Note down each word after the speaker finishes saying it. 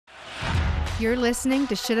You're listening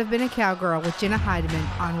to Should Have Been a Cowgirl with Jenna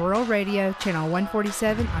Heidemann on Rural Radio, Channel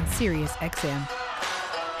 147 on Sirius XM.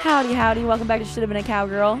 Howdy, howdy. Welcome back to Should Have Been a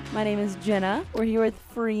Cowgirl. My name is Jenna. We're here with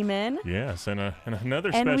Freeman. Yes, and another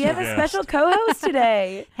and special we have guest. a special co-host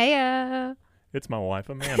today. Heya. It's my wife,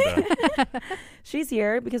 Amanda. She's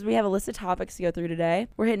here because we have a list of topics to go through today.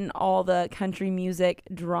 We're hitting all the country music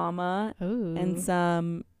drama and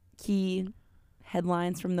some key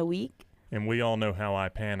headlines from the week. And we all know how I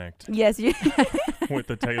panicked Yes, you. with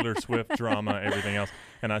the Taylor Swift drama, everything else.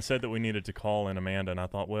 And I said that we needed to call in Amanda, and I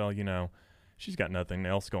thought, well, you know, she's got nothing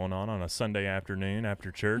else going on a Sunday afternoon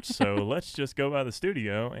after church, so let's just go by the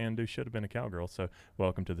studio and do Should Have Been a Cowgirl. So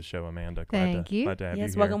welcome to the show, Amanda. Thank you. Glad to have you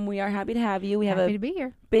Yes, here. welcome. We are happy to have you. We have Happy a to be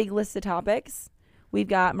here. big list of topics. We've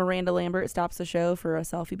got Miranda Lambert stops the show for a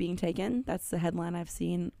selfie being taken. That's the headline I've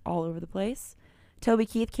seen all over the place. Toby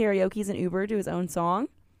Keith karaoke's an Uber to his own song.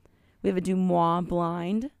 We have a Dumois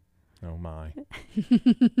blind. Oh, my.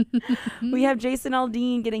 We have Jason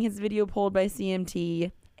Aldean getting his video pulled by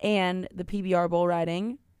CMT. And the PBR bull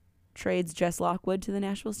riding trades Jess Lockwood to the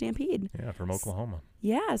Nashville Stampede. Yeah, from Oklahoma.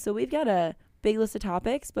 Yeah, so we've got a big list of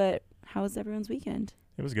topics, but how was everyone's weekend?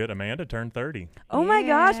 It was good. Amanda turned 30. Oh my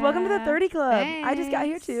gosh, welcome to the 30 Club. Thanks. I just got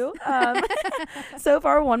here too. So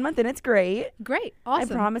far, 1 month in, it's great. Great.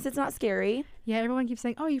 Awesome. I promise it's not scary. Yeah, everyone keeps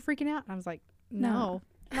saying, oh, you freaking out? And I was like, no.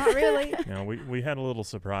 Not really. You know, we had a little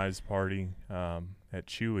surprise party at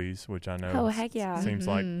Chewy's, which I know Oh, heck yeah. seems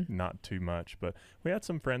like not too much, but we had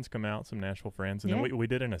some friends come out, some Nashville friends, and Yeah. then we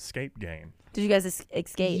did an escape game. Did you guys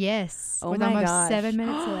escape? Yes. Oh with my almost gosh. 7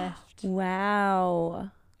 minutes left.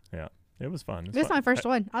 Wow. Yeah, it was fun. This is my first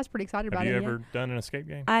one. I was pretty excited Have about you it. ever done an escape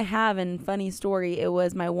game? I have, and funny story, it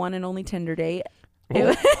was my one and only Tinder date.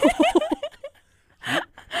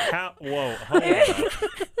 Whoa,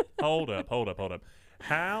 hold up.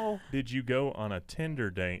 How did you go on a Tinder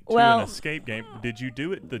date to an escape game? Did you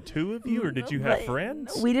do it the two of you, or did you have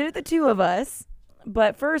friends? We did it the two of us.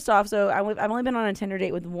 But first off, so I've only been on a Tinder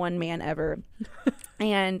date with one man ever.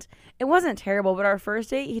 And it wasn't terrible, but our first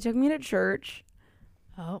date, he took me to church.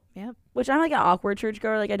 Oh, yep. Which I'm like an awkward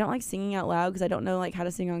churchgoer. Like I don't like singing out loud because I don't know like how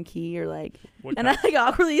to sing on key or like. And I like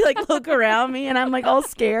awkwardly like look around me and I'm like all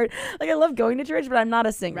scared. Like I love going to church, but I'm not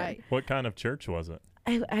a singer. Right. What kind of church was it?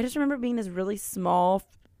 I just remember being this really small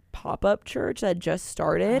pop-up church that just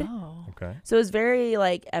started. Oh. Okay. So it was very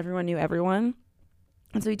like everyone knew everyone.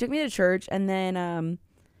 And so he took me to church, and then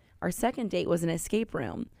our second date was an escape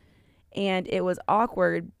room. And it was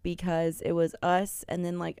awkward because it was us and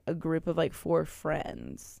then like a group of like 4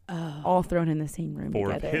 friends all thrown in the same room Four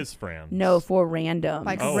together. of his friends. No, 4 random.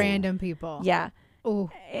 Like random people. Yeah. Oh.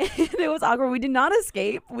 It was awkward. We did not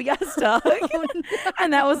escape. We got stuck.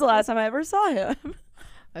 And that was the last time I ever saw him.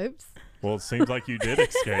 Oops. Well, it seems like you did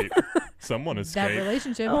escape. Someone That escaped.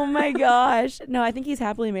 relationship. Oh my gosh. No, I think he's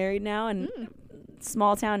happily married now. And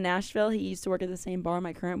small town Nashville, he used to work at the same bar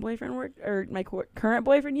my current boyfriend current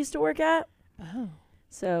boyfriend used to work at. Oh.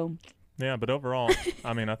 So Yeah, but overall,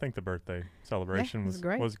 I mean, I think the birthday celebration it was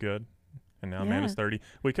great. was good. And now Yeah. Amanda's 30.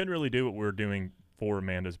 We couldn't really do what we were doing for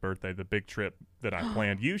Amanda's birthday, the big trip that I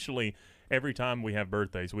planned. Usually, every time we have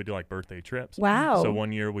birthdays, we do like birthday trips. wow. So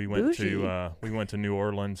one year we went Bougie. to New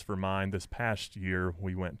Orleans for mine. This past year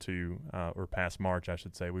we went to or past March I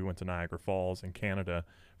should say, we went to Niagara Falls in Canada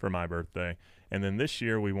for my birthday. And then this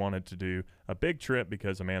year we wanted to do a big trip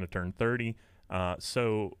because Amanda turned 30.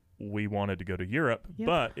 So we wanted to go to Europe,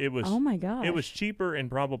 but it was Oh my gosh. it was cheaper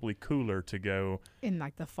and probably cooler to go. In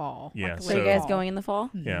like the fall. Yeah, Like So you so- guys fall. going in the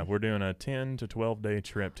fall? Yeah, we're doing a 10 to 12 day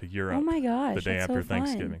trip to Europe. Oh my gosh. the day that's after so fun.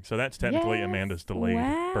 Thanksgiving. So that's technically Yes. Amanda's delayed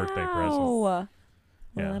birthday present. Wow. Well,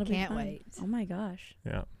 Yeah. that'll be Can't fun. wait. Oh my gosh.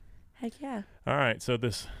 Yeah. Heck yeah. All right, so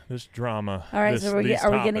this drama. All right, this, so are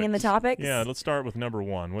we getting in the topics? Yeah, let's start with number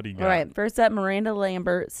 1. What do you got? All right. First up, Miranda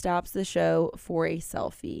Lambert stops the show for a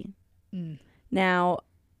selfie. Now,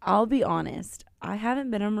 I'll be honest. I haven't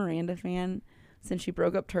been a Miranda fan since she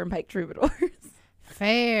broke up Turnpike Troubadours.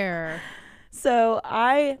 Fair. So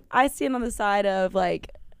I stand on the side of like,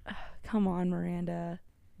 come on, Miranda.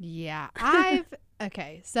 Yeah.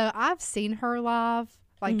 So I've seen her live,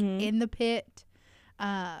 like in the pit.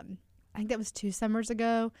 I think that was 2 summers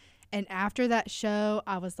ago. And after that show,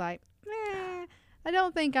 I was like, I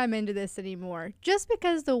don't think I'm into this anymore. Just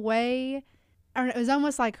because the way, I don't know, it was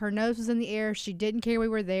almost like her nose was in the air. She didn't care we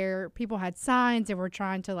were there. People had signs and were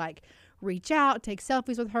trying to like reach out, take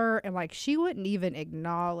selfies with her. And like, she wouldn't even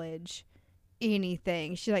acknowledge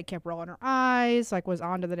anything. She like kept rolling her eyes, like was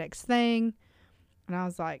on to the next thing. And I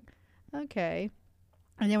was like, okay.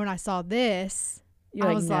 And then when I saw this, You're I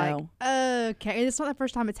like, was no. like, okay. And it's not the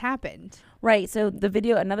first time it's happened. Right. So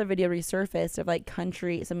another video resurfaced of like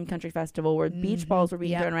some country festival where beach balls were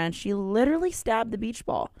being thrown around. She literally stabbed the beach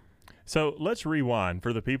ball. So let's rewind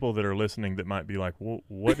for the people that are listening that might be like, well,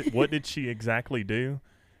 what did she exactly do?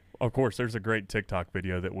 Of course, there's a great TikTok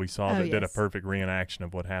video that we saw that did a perfect reenaction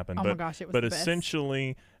of what happened. Oh my gosh, it was the best.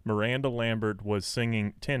 Essentially, Miranda Lambert was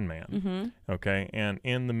singing Tin Man, okay? And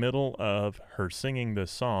in the middle of her singing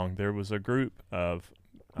this song, there was a group of,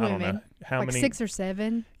 I don't know how many. 6 or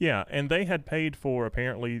 7. Yeah, and they had paid for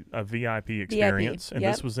apparently a VIP experience, and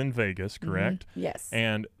this was in Vegas, correct? Yes.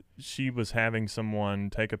 And she was having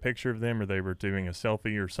someone take a picture of them, or they were doing a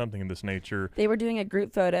selfie or something of this nature. They were doing a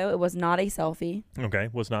group photo. It was not a selfie. Okay,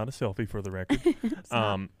 was not a selfie for the record.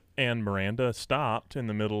 And Miranda stopped in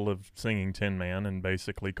the middle of singing Tin Man and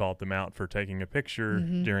basically called them out for taking a picture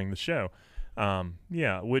during the show.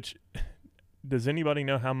 Which, does anybody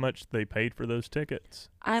know how much they paid for those tickets?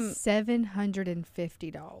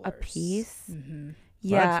 $750 a piece.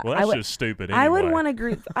 Yeah, that's just stupid. Anyway. I would want a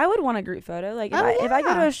group photo. Like if I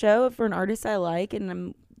go to a show for an artist I like and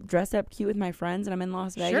I'm dressed up cute with my friends and I'm in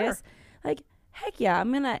Las Vegas, like heck yeah,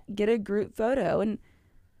 I'm gonna get a group photo. And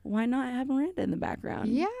why not have Miranda in the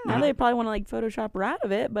background? Yeah. Now they probably want to like Photoshop her out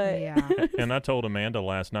of it, but yeah. And I told Amanda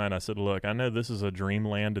last night, I said, look, I know this is a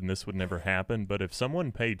dreamland and this would never happen, but if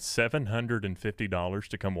someone paid $750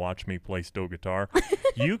 to come watch me play steel guitar,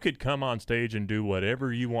 you could come on stage and do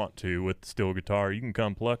whatever you want to with the steel guitar. You can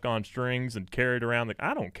come pluck on strings and carry it around.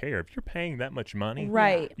 I don't care. If you're paying that much money,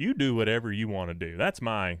 right, you do whatever you want to do. That's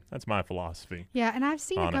my philosophy. Yeah, and I've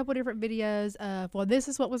seen a couple different videos of, well, this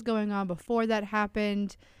is what was going on before that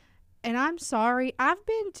happened. And I'm sorry, I've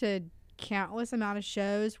been to countless amount of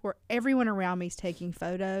shows where everyone around me is taking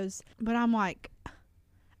photos, but I'm like,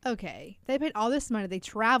 okay, they paid all this money, they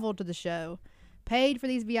traveled to the show, paid for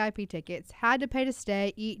these VIP tickets, had to pay to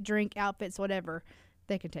stay, eat, drink, outfits, whatever.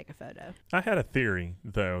 They can take a photo. I had a theory,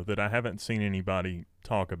 though, that I haven't seen anybody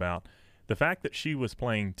talk about. The fact that she was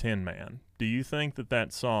playing Tin Man, do you think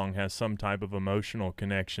that song has some type of emotional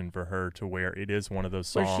connection for her to where it is one of those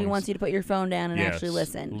songs where she wants you to put your phone down and actually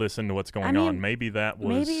listen to what's going on? Maybe that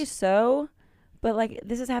was... Maybe so, but like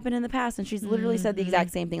this has happened in the past, and she's literally said the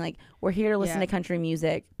exact same thing. Like, we're here to listen to country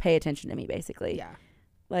music. Pay attention to me, basically. Yeah.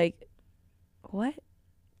 Like, what?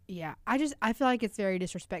 Yeah. I feel like it's very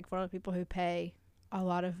disrespectful to people who pay a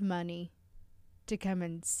lot of money to come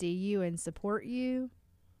and see you and support you.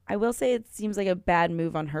 I will say it seems like a bad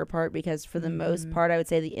move on her part because for the most part, I would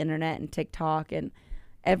say the internet and TikTok and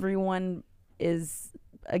everyone is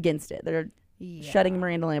against it. They're shutting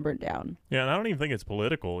Miranda Lambert down. Yeah, and I don't even think it's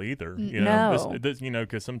political either.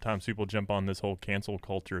 Because sometimes people jump on this whole cancel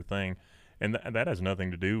culture thing, and that has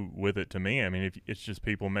nothing to do with it to me. I mean, if it's just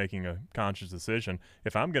people making a conscious decision.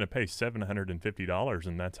 If I'm going to pay $750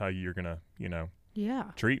 and that's how you're going to,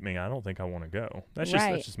 treat me, I don't think I want to go. That's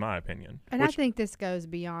just my opinion. And I think this goes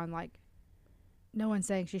beyond, like, no one's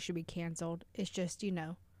saying she should be canceled. It's just,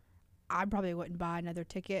 I probably wouldn't buy another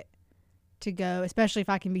ticket to go, especially if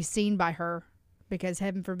I can be seen by her, because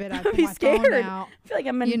heaven forbid I put my phone out. I feel like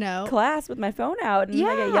I'm in class with my phone out and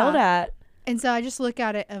I get yelled at. And so I just look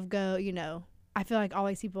at it of go, I feel like all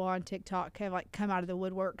these people on TikTok have like come out of the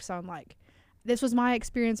woodwork. So I'm like, this was my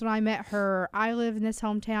experience when I met her. I live in this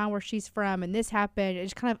hometown where she's from, and this happened. It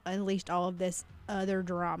just kind of unleashed all of this other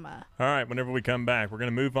drama. All right, whenever we come back, we're going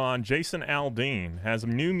to move on. Jason Aldean has a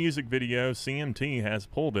new music video. CMT has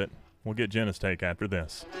pulled it. We'll get Jenna's take after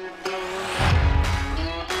this.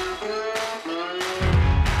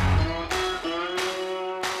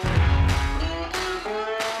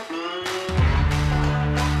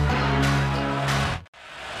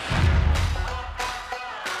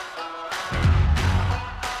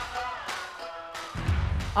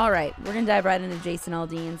 All right, we're going to dive right into Jason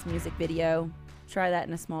Aldean's music video. Try that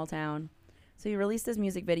in a small town. So he released his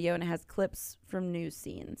music video, and it has clips from news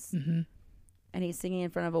scenes. Mm-hmm. And he's singing in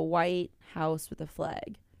front of a white house with a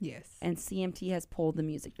flag. Yes. And CMT has pulled the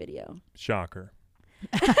music video. Shocker.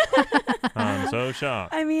 I'm so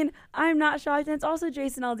shocked. I mean, I'm not shocked. And it's also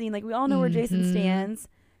Jason Aldean. Like, we all know where Jason stands.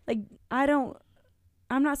 Like, I'm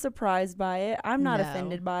not surprised by it. I'm not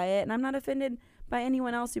offended by it. And I'm not offended by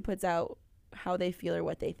anyone else who puts out how they feel or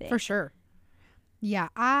what they think. For sure. Yeah,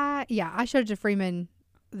 I showed to Freeman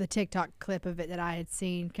the TikTok clip of it that I had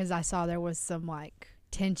seen because I saw there was some like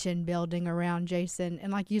tension building around Jason,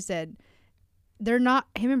 and like you said, him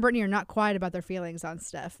and Brittany are not quiet about their feelings on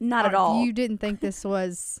stuff. Not at all. You didn't think this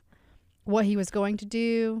was what he was going to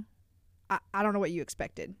do. I don't know what you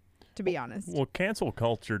expected, to be honest. Well, cancel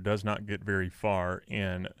culture does not get very far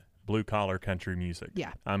in blue collar country music.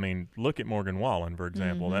 Yeah. I mean, look at Morgan Wallen, for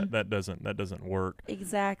example. Mm-hmm. That doesn't work.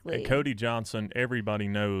 Exactly. And Cody Johnson, everybody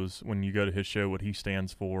knows when you go to his show what he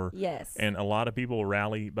stands for. Yes. And a lot of people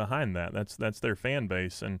rally behind that. That's their fan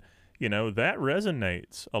base. And you know, that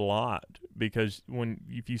resonates a lot because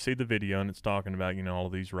if you see the video and it's talking about, you know, all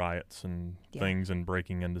of these riots and things and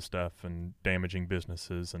breaking into stuff and damaging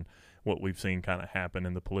businesses and what we've seen kind of happen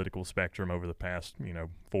in the political spectrum over the past, you know,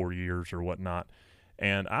 4 years or whatnot.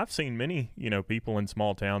 And I've seen many, you know, people in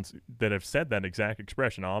small towns that have said that exact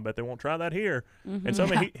expression. Oh, I bet they won't try that here. Mm-hmm. And so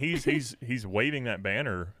I mean, he's waving that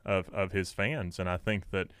banner of his fans. And I think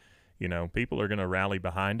that, you know, people are going to rally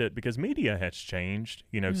behind it because media has changed.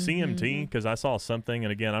 You know, CMT, because I saw something,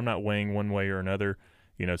 and again, I'm not weighing one way or another.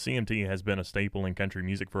 You know, CMT has been a staple in country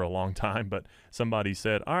music for a long time, but somebody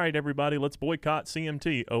said, all right, everybody, let's boycott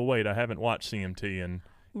CMT. Oh, wait, I haven't watched CMT in,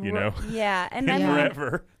 you know, yeah, and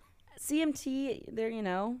forever. CMT, they're, you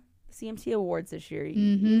know, CMT Awards this year.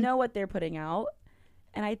 You know what they're putting out,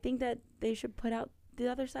 and I think that they should put out the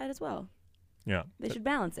other side as well. Yeah. They should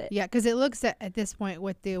balance it. Yeah, because it looks at this point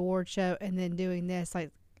with the award show and then doing this,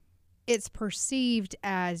 like, it's perceived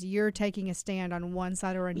as you're taking a stand on one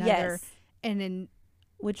side or another. Yes. And then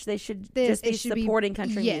which they should just be supporting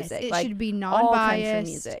country music. It like should be all non-biased.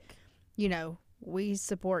 country music. You know, we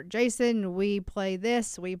support Jason. We play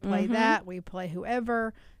this. We play that. We play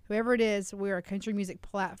whoever it is. We're a country music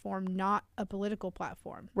platform, not a political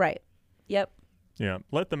platform. Right. Yep. Yeah,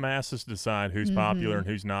 let the masses decide who's popular and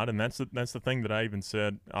who's not, and that's the thing that I even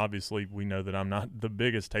said. Obviously, we know that I'm not the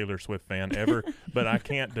biggest Taylor Swift fan ever, but I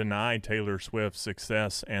can't deny Taylor Swift's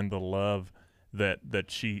success and the love that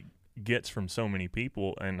she gets from so many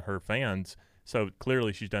people and her fans. So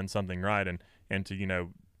clearly, she's done something right, and to, you know,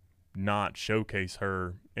 not showcase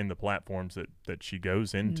her in the platforms that she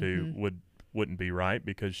goes into wouldn't be right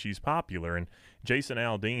because she's popular. And Jason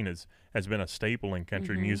Aldean has been a staple in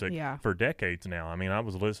country music for decades now. I mean, I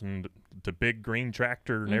was listening to Big Green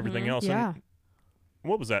Tractor and everything else. Yeah. And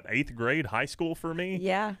what was that, 8th grade high school for me?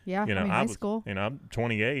 Yeah. Yeah. You know, high school. You know, I'm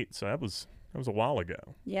 28, so that was a while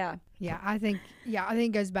ago. Yeah. Yeah. I think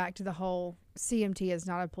it goes back to the whole CMT is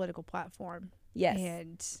not a political platform. Yes.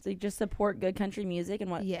 And so you just support good country music and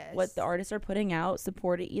what the artists are putting out.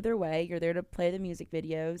 Support it either way. You're there to play the music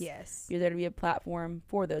videos. Yes. You're there to be a platform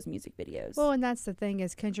for those music videos. Well, and that's the thing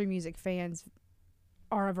is country music fans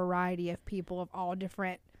are a variety of people of all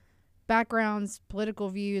different backgrounds, political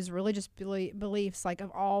views, religious beliefs, like of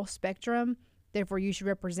all spectrum. Therefore, you should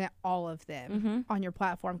represent all of them on your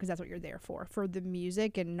platform because that's what you're there for the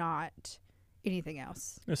music and not anything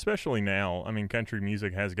else. Especially now. I mean, country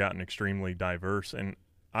music has gotten extremely diverse, and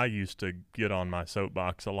I used to get on my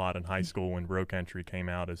soapbox a lot in high school when bro country came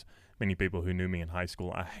out. As many people who knew me in high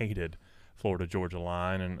school, I hated Florida Georgia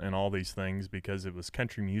Line and all these things because it was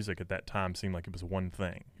country music at that time seemed like it was one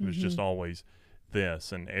thing. It was just always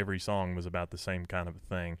this, and every song was about the same kind of a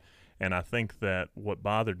thing. And I think that what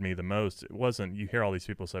bothered me the most, it wasn't, you hear all these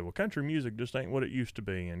people say, well, country music just ain't what it used to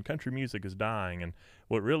be, and country music is dying. And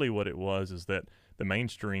what it was is that the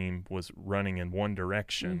mainstream was running in one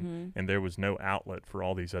direction, and there was no outlet for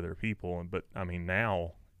all these other people. But, I mean,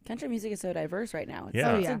 now... country music is so diverse right now.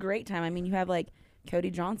 It's a great time. I mean, you have, like, Cody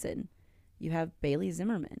Johnson. You have Bailey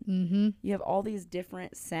Zimmerman. You have all these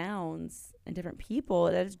different sounds and different people.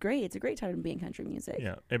 That is great. It's a great time to be in country music.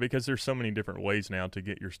 Yeah, and because there's so many different ways now to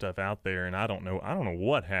get your stuff out there, and I don't know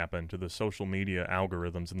what happened to the social media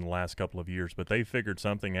algorithms in the last couple of years, but they figured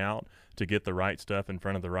something out to get the right stuff in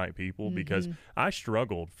front of the right people because I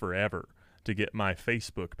struggled forever to get my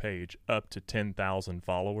Facebook page up to 10,000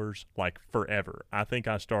 followers, like forever. I think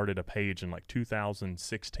I started a page in like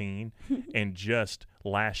 2016 and just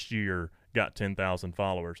last year got 10,000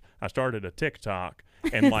 followers. I started a TikTok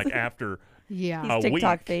and like after He's a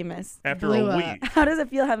TikTok week, famous. after Blew a up. week. How does it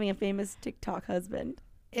feel having a famous TikTok husband?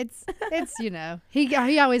 It's you know,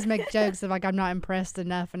 he always makes jokes of like I'm not impressed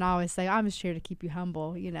enough, and I always say I'm just here to keep you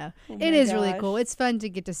humble. You know, it is really cool. It's fun to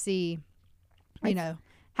get to see, you know,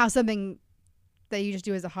 how something that you just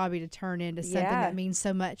do as a hobby to turn into something that means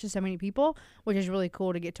so much to so many people, which is really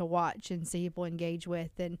cool to get to watch and see people engage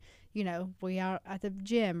with. And, you know, we out at the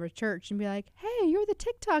gym or church and be like, hey, you're the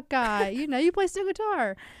TikTok guy. You know, you play steel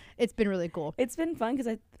guitar. It's been really cool. It's been fun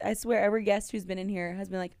because I swear every guest who's been in here has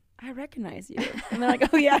been like, I recognize you. And they're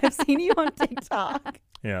like, oh, yeah, I've seen you on TikTok.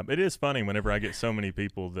 Yeah, it is funny whenever I get so many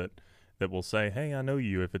people that will say, hey, I know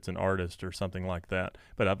you if it's an artist or something like that.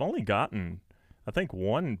 But I've only gotten I think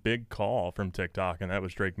one big call from TikTok, and that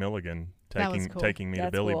was Drake Milligan taking me to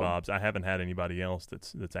That's Billy cool. Bob's. I haven't had anybody else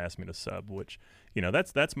that's asked me to sub, which, you know,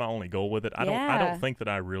 that's my only goal with it. I don't think that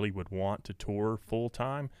I really would want to tour full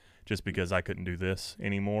time, just because I couldn't do this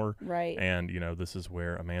anymore. Right. And, you know, this is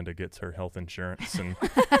where Amanda gets her health insurance and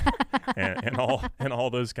and all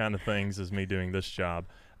those kind of things, is me doing this job.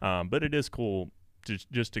 But it is cool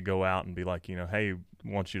just to go out and be like, you know, hey,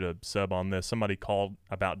 want you to sub on this. Somebody called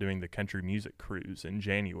about doing the country music cruise in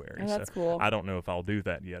January. Oh, that's cool. I don't know if I'll do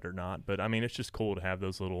that yet or not, but I mean, it's just cool to have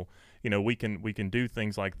those little, you know, we can do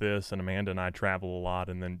things like this, and Amanda and I travel a lot,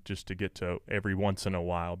 and then just to get to every once in a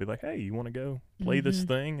while be like, hey, you want to go play this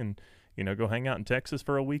thing and, you know, go hang out in Texas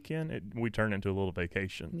for a weekend? We turn into a little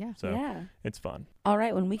vacation. Yeah. So it's fun. All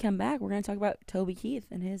right, when we come back, we're going to talk about Toby Keith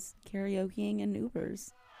and his karaokeing and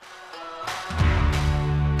Ubers.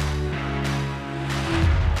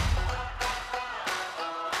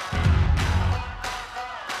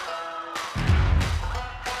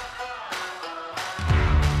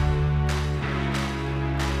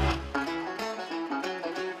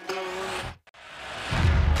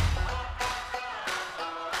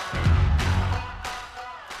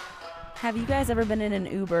 Have you guys ever been in an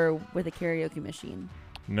Uber with a karaoke machine?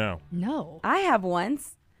 No. I have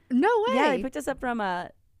once. No way. Yeah, they picked us up from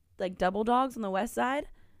like Double Dogs on the west side.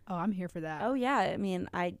 Oh, I'm here for that. Oh yeah, I mean,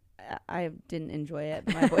 I didn't enjoy it.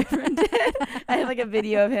 But my boyfriend did. I have like a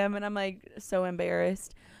video of him, and I'm like so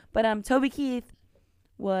embarrassed. But Toby Keith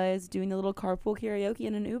was doing the little carpool karaoke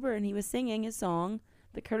in an Uber, and he was singing his song,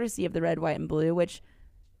 "The Courtesy of the Red, White, and Blue." Which,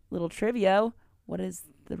 little trivia, what is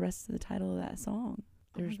the rest of the title of that song?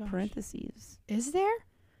 There's parentheses. Is there?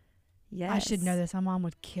 Yes. I should know this. My mom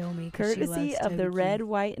would kill me. Courtesy of the Red,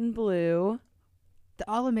 White, and Blue.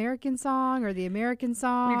 The All-American song or the American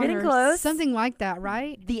song? You're getting or close. Something like that,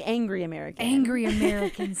 right? The Angry American. Angry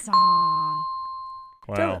American song.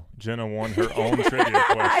 Wow. Jenna won her own trivia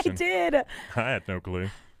question. I did. I had no clue.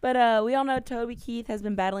 But we all know Toby Keith has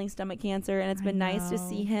been battling stomach cancer, and it's been nice to know.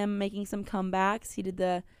 see him making some comebacks. He did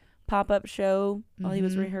the pop-up show while he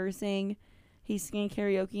was rehearsing. He's singing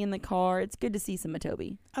karaoke in the car. It's good to see some of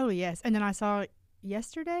Toby. Oh, yes. And then I saw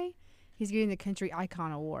yesterday he's getting the Country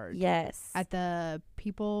Icon Award. Yes. At the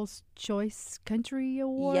People's Choice Country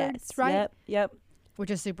Awards, yes. right? Yep.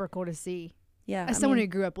 Which is super cool to see. Yeah. As someone who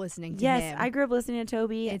grew up listening to him. Yes, I grew up listening to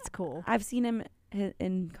Toby. It's cool. I've seen him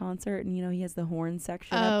in concert, and, you know, he has the horn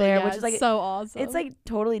section Oh, up there, yeah, which is like so awesome. It's like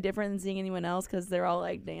totally different than seeing anyone else because they're all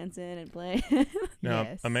like dancing and playing. Now,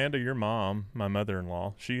 Yes. Amanda, your mom, my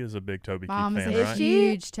mother-in-law, she is a big Toby Keith Mom's fan, a right?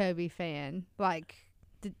 huge Toby fan. Like,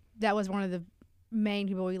 that was one of the main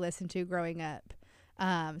people we listened to growing up.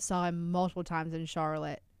 Saw him multiple times in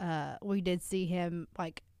Charlotte. We did see him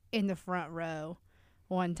like in the front row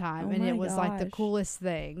one time, Oh and my it was like the gosh. coolest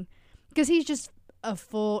thing because he's just a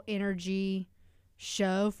full energy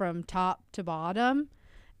show from top to bottom.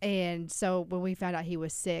 And so when we found out he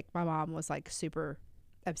was sick, my mom was like super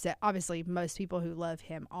upset. Obviously, most people who love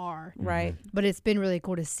him are, Right. but it's been really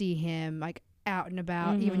cool to see him like out and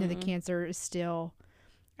about, even though the cancer is still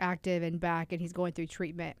active and back, and he's going through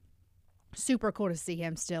treatment. Super cool to see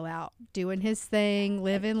him still out doing his thing,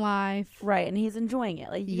 living life. Right, and he's enjoying it.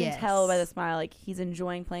 Like, you Yes. can tell by the smile, like, he's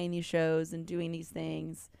enjoying playing these shows and doing these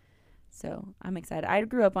things. So, I'm excited. I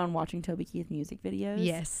grew up on watching Toby Keith music videos.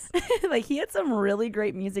 Yes. Like, he had some really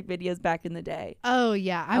great music videos back in the day. Oh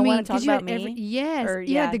yeah. I I mean, Wanna Talk 'cause you had About Me? yes. Or,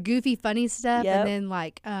 you yeah. had the goofy, funny stuff, Yep. and then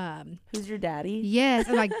like Who's Your Daddy? yes,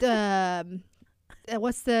 and like the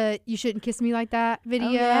what's the "You Shouldn't Kiss Me Like That" video,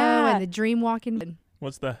 yeah. and the dream walking.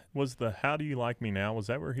 Was the How Do You Like Me Now? Was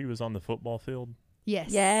that where he was on the football field? Yes.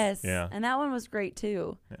 Yes. Yeah. And that one was great,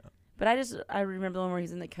 too. Yeah. But I remember the one where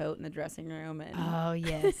he's in the coat in the dressing room. And Oh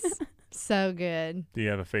yes. So good. Do you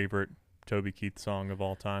have a favorite Toby Keith song of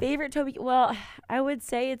all time? Favorite Toby? Well, I would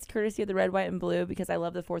say it's Courtesy of the Red, White, and Blue because I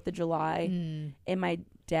love the 4th of July. And my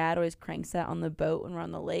dad always cranks that on the boat when we're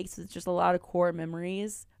on the lake. So it's just a lot of core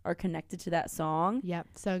memories are connected to that song. Yep.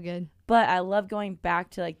 So good. But I love going back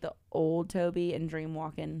to like the old Toby, and Dream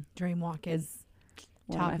Walking Dream walking. is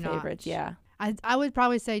one Top of my favorites. notch. Yeah. I would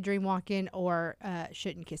probably say Dream Walking or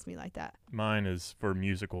Shouldn't Kiss Me Like That. Mine is for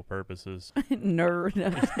musical purposes. Nerd. No,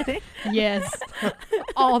 I'm just kidding. Yes.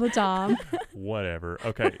 All the time. Whatever.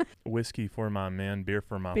 Okay. Whiskey for my men, beer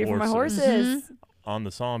for my Beer for horses. my horses. On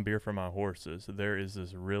the song Beer for My Horses, there is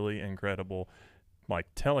this really incredible like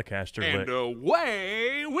Telecaster And lick.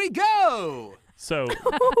 away we go! So,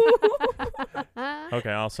 okay,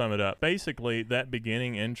 I'll sum it up. Basically, that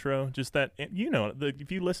beginning intro, just that,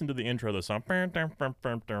 if you listen to the intro of the song, and then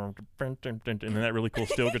that really cool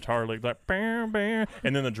steel guitar, like that,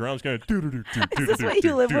 and then the drums going, Is this what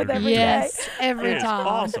you live with every day? Yes, every it's time.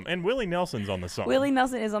 awesome. And Willie Nelson's on the song. Willie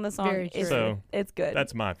Nelson is on the song. Very true. So, it's good.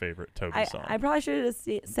 that's my favorite Toby song. I probably should have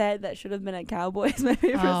said that should have been a Cowboys, my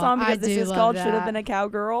favorite Oh, song, I because this do is love called that. Should Have Been a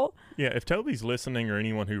Cowgirl. Yeah, if Toby's listening or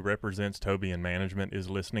anyone who represents Toby in management is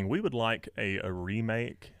listening, we would like a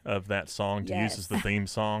remake of that song to use as the theme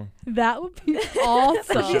song. That would be That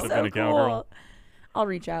awesome. would be Should have so been a cool. cowgirl. I'll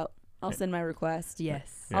reach out. I'll send my request.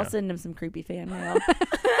 Yes. Yeah. I'll send him some creepy fan mail.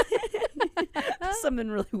 Something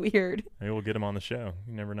really weird. Maybe we'll get him on the show.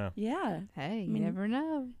 You never know. Yeah. Hey, you mean- never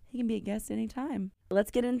know. He can be a guest anytime.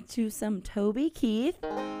 Let's get into some Toby Keith.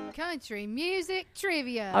 Country music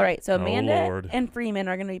trivia. All right, so Amanda Lord. and Freeman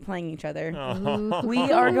are going to be playing each other. Oh.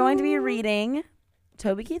 We are going to be reading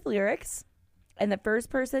Toby Keith lyrics, and the first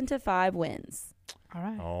person to 5 wins. All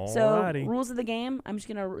right. So, Alrighty. rules of the game, I'm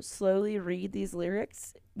just going to slowly read these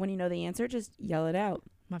lyrics. When you know the answer, just yell it out.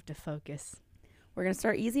 I'm have to focus. We're going to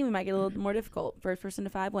start easy. We might get a little more difficult. First person to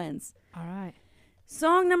 5 wins. All right.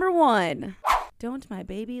 Song number 1. Don't my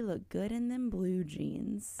baby look good in them blue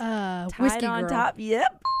jeans? Tied Whiskey on Girl. top.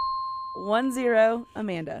 Yep. 1-0,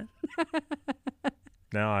 Amanda.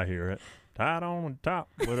 Now I hear it. Tied on top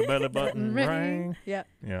with a belly button ring. Yep.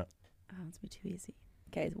 Yeah. Oh, that's be too easy.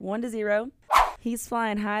 Okay, 1-0. He's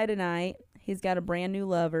flying high tonight. He's got a brand new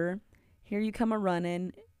lover. Here you come a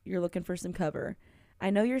running. You're looking for some cover. I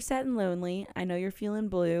know you're sad and lonely. I know you're feeling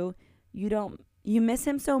blue. You miss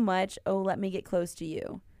him so much. Oh, let me get close to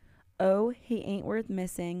you. Oh, he ain't worth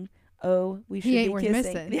missing. Oh, we should He ain't be worth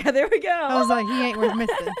kissing. missing. Yeah, there we go. I was like, he ain't worth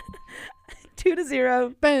missing.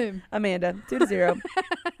 2-0. Boom. Amanda, 2-0.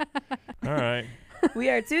 All right. We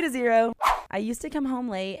are 2-0. I used to come home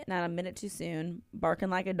late, not a minute too soon, barking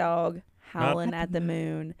like a dog, howling at the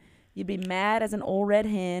moon. You'd be mad as an old red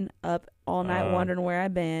hen, up all night wondering where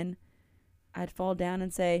I've been. I'd fall down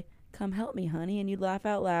and say, come help me, honey, and you'd laugh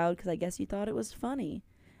out loud because I guess you thought it was funny.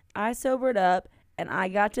 I sobered up, and I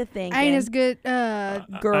got to thinking. Ain't as good. Girl.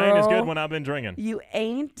 I ain't as good when I've been drinking. You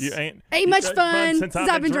ain't. Ain't much fun since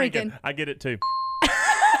I've been drinking. I get it too.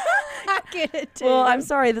 I get it too. Well, I'm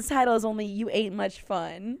sorry. This title is only You Ain't Much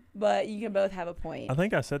Fun, but you can both have a point. I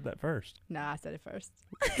think I said that first. No, I said it first.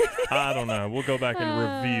 I don't know. We'll go back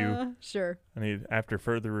and review. Sure. After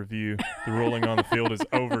further review, the ruling on the field is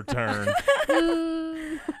overturned.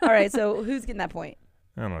 All right, so who's getting that point?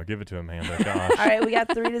 I don't know. Give it to Amanda. Gosh. All right, we got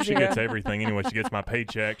 3-0. She gets everything anyway. She gets my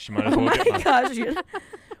paycheck. She might as Oh well my get my. gosh.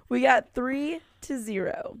 We got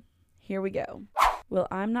 3-0. Here we go. Well,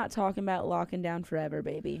 I'm not talking about locking down forever,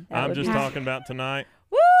 baby. That I'm would just be- talking about tonight.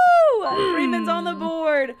 Woo! Freeman's on the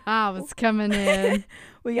board. I was coming in.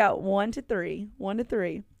 We got 1-3.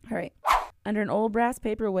 1-3. All right. Under an old brass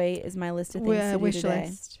paperweight is my list of things to do Wish today.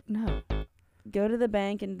 list. No. Go to the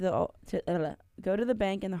bank and go to the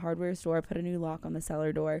bank in the hardware store. Put a new lock on the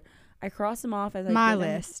cellar door. I cross them off as I My do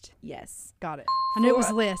them. list. Yes. Got it. I knew it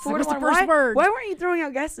was list. Like, what's the 4-1. first word? Why weren't you throwing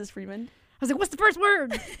out guesses, Freeman? I was like, what's the first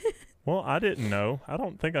word? Well, I didn't know. I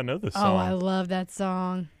don't think I know this Oh, song. I love that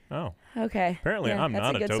song. Oh, Okay. apparently Yeah, I'm that's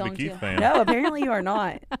not a good Toby song, Keith too. fan. No, apparently you are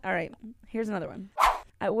not. All right. Here's another one.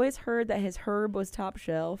 I always heard that his herb was top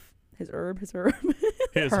shelf. His herb. His Herb.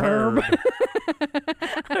 herb.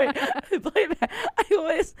 All right, play it back.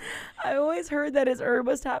 I always heard that his herb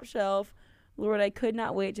was top shelf. Lord, I could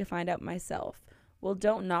not wait to find out myself. Well,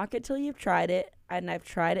 don't knock it till you've tried it. And I've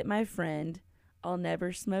tried it, my friend. I'll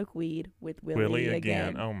never smoke weed with Willie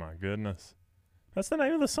again. Oh my goodness. That's the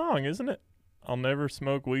name of the song, isn't it? I'll never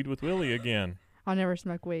smoke weed with Willie again. I'll never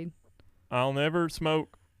smoke weed. I'll never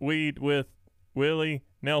smoke weed with Willie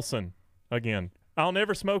Nelson again. I'll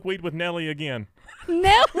never smoke weed with Nellie again.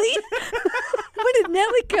 Nelly? When did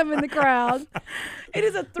Nelly come in the crowd? It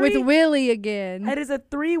is a With Willie again. It is a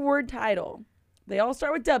 3-word title. They all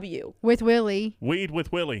start with W. With Willie. Weed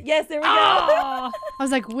with Willie. Yes, there we go. Oh! I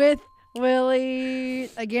was like, with Willie.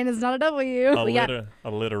 Again, it's not a W. We got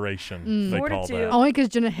Alliteration, they call 4-2. that. only because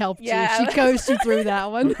Jenna helped Yeah. you. She coached you through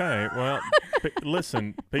that one. Okay, well,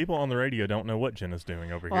 listen, people on the radio don't know what Jenna's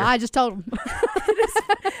doing over Well, here. I just told him.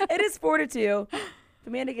 It is 4-2. If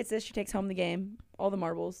Amanda gets this, she takes home the game. All the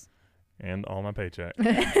marbles. And all my paycheck.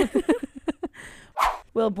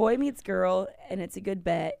 Well, boy meets girl, and it's a good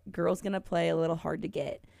bet. Girl's going to play a little hard to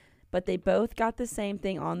get. But they both got the same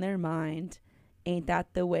thing on their mind. Ain't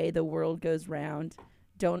that the way the world goes round?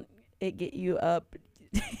 Don't it get you up,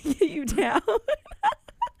 get you down?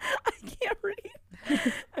 I can't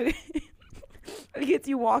read. Okay. It gets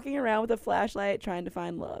you walking around with a flashlight trying to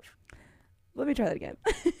find love. Let me try that again.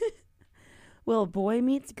 Well, boy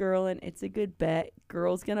meets girl and it's a good bet.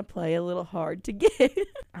 Girl's gonna play a little hard to get.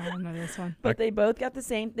 I don't know this one. But they both got the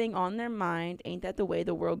same thing on their mind. Ain't that the way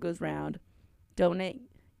the world goes round? Don't it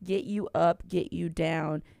get you up, get you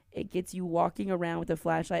down? It gets you walking around with a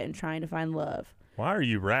flashlight and trying to find love. Why are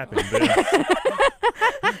you rapping this?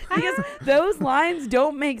 Because those lines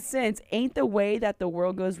don't make sense. Ain't the way that the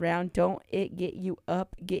world goes round? Don't it get you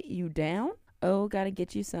up, get you down? Oh, gotta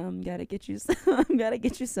get you some, gotta get you some, gotta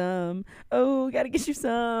get you some. Oh, gotta get you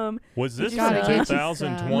some. Was this Gotta from get you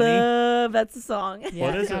 2020? Love, that's the song. Yeah,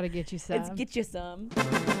 What is gotta it? get you some. It's get you some.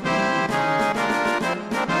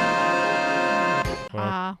 Well,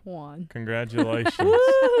 I won. congratulations.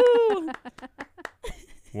 Woo!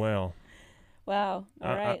 Well, Wow.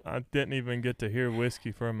 All right. I didn't even get to hear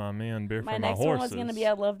Whiskey for My Men, Beer My for My next Horses. one was going to be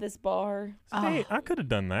I Love This Bar. Hey, I could have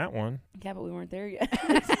done that one. Yeah, but we weren't there yet.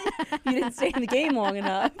 You didn't stay in the game long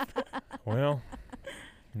enough. Well,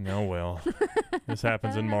 no, well. This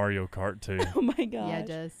happens in Mario Kart too. Oh, my gosh. Yeah, it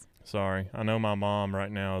does. Sorry. I know my mom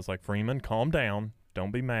right now is like, Freeman, calm down.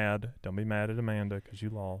 Don't be mad. Don't be mad at Amanda because you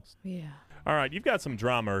lost. Yeah. All right, you've got some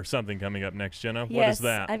drama or something coming up next, Jenna. Yes, What is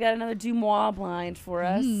that? I've got another Dumois blind for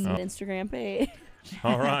us. Mm. An Instagram page.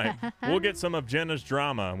 All right. We'll get some of Jenna's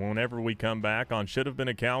drama whenever we come back on Should Have Been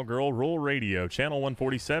a Cowgirl Rural Radio, Channel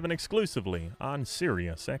 147, exclusively on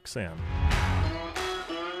Sirius XM.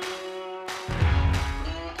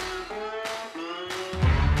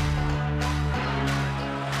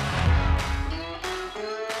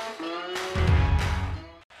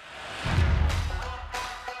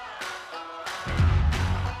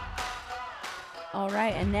 All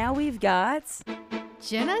right, and now we've got...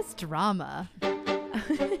 Jenna's drama.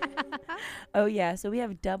 Oh, yeah, so we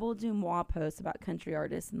have double Dumois posts about country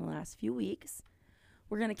artists in the last few weeks.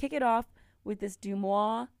 We're going to kick it off with this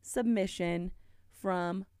Dumois submission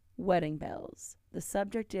from Wedding Bells. The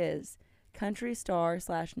subject is country star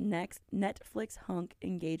 / next Netflix hunk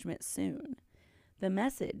engagement soon. The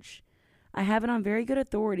message: I have it on very good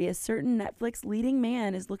authority. A certain Netflix leading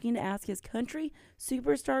man is looking to ask his country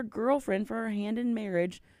superstar girlfriend for her hand in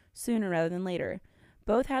marriage sooner rather than later.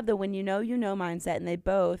 Both have the when you know mindset, and they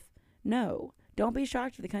both know. Don't be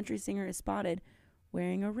shocked if the country singer is spotted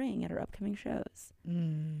wearing a ring at her upcoming shows.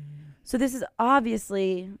 So this is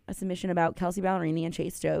obviously a submission about Kelsey Ballerini and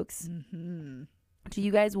Chase Stokes. Mm-hmm. Do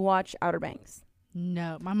you guys watch Outer Banks?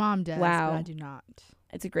 No, my mom does, Wow. but I do not.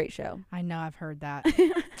 It's a great show. I know, I've heard that.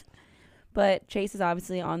 But Chase is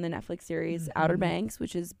obviously on the Netflix series Outer Banks,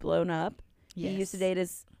 which is blown up. Yes. He used to date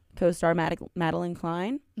his co-star Madeline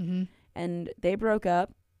Klein, Mm-hmm. and they broke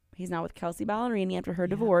up. He's now with Kelsey Ballerini after her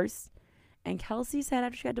divorce. And Kelsey said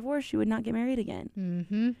after she got divorced, she would not get married again.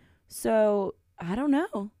 Mm-hmm. So, I don't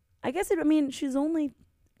know. I guess, she's only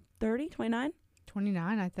 30, 29.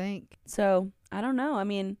 29, I think. So, I don't know. I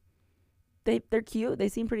mean, they're cute. They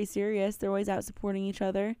seem pretty serious. They're always out supporting each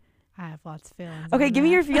other. I have lots of feelings. Okay, on give me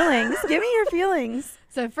that. your feelings. Give me your feelings.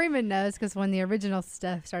 So Freeman knows because when the original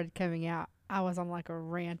stuff started coming out, I was on like a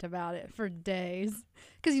rant about it for days.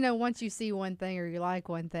 Because, once you see one thing or you like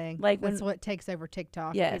one thing, Like that's when- what takes over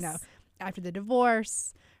TikTok. Yes. After the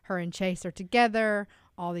divorce, her and Chase are together,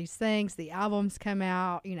 all these things, the albums come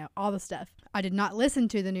out, all the stuff. I did not listen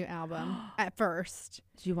to the new album at first.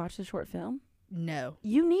 Did you watch the short film? No.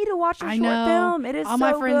 You need to watch the I short know. film. It is All so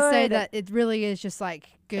my friends say good. that it really is just like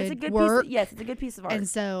good, It's a good work. piece. Yes, it's a good piece of art. And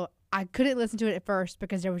so I couldn't listen to it at first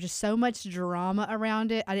because there was just so much drama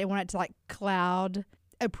around it. I didn't want it to like cloud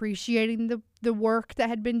appreciating the work that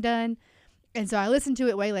had been done. And so I listened to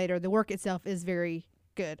it way later. The work itself is very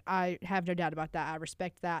good. I have no doubt about that. I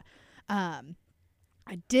respect that.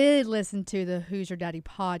 I did listen to the Who's Your Daddy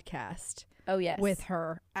podcast oh, yes. with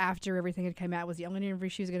her after everything had come out. It was the only interview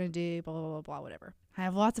she was going to do, blah, blah, blah, blah, whatever. I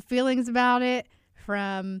have lots of feelings about it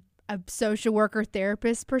from a social worker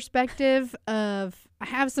therapist perspective of I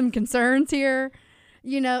have some concerns here,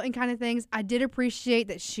 and kind of things. I did appreciate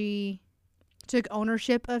that she took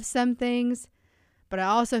ownership of some things, but I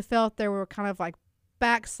also felt there were kind of like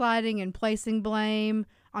backsliding and placing blame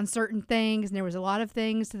on certain things. And there was a lot of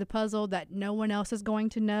things to the puzzle that no one else is going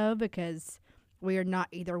to know because we are not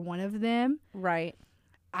either one of them. Right.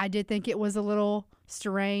 I did think it was a little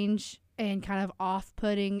strange and kind of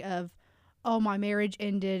off-putting of, oh, my marriage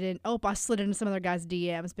ended and, oh, I slid into some other guy's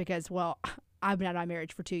DMs because, well, I've been out of my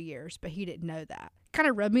marriage for 2 years, but he didn't know that. Kind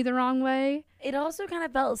of rubbed me the wrong way. It also kind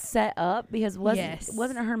of felt set up because Yes.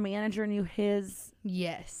 wasn't it her manager knew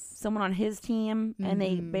Yes. someone on his team, and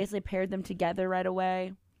they Mhm. basically paired them together right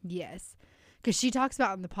away. Yes. Because she talks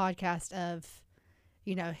about in the podcast of,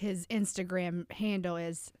 his Instagram handle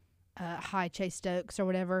is hi, Chase Stokes or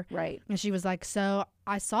whatever. Right. And she was like, so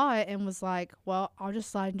I saw it and was like, well, I'll just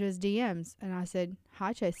slide into his DMs. And I said,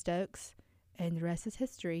 hi, Chase Stokes. And the rest is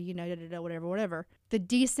history, you know, whatever. The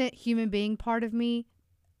decent human being part of me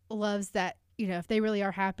loves that, you know, if they really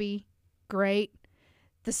are happy, great.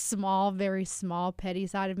 The small, very small, petty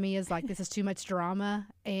side of me is like, this is too much drama.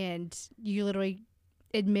 And you literally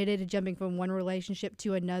admitted to jumping from one relationship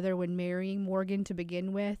to another when marrying Morgan to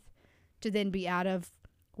begin with, to then be out of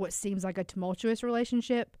what seems like a tumultuous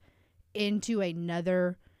relationship into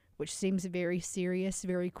another, which seems very serious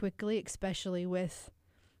very quickly, especially with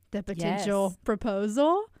the potential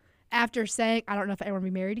proposal after saying, I don't know if I want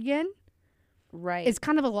to be married again. Right. It's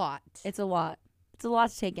kind of a lot. It's a lot. It's a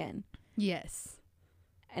lot to take in. Yes.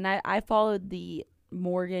 And I followed the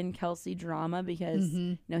Morgan Kelsey drama because,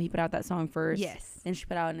 you know, he put out that song first. Yes. Then she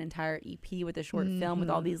put out an entire EP with a short film with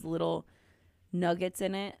all these little nuggets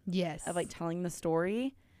in it. Yes. Of like telling the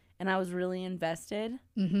story. And I was really invested.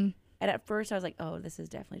 And at first I was like, oh, this is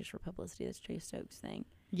definitely just for publicity, this Chase Stokes thing.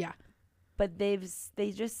 Yeah. But they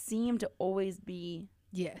just seem to always be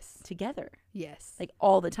together. Yes. Like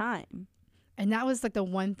all the time. And that was like the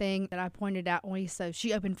one thing that I pointed out when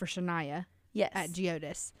she opened for Shania. Yes. At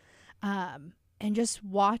Geodis. And just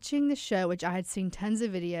watching the show, which I had seen tons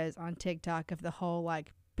of videos on TikTok of the whole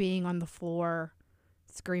like being on the floor,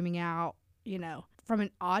 screaming out, you know, from an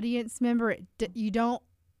audience member,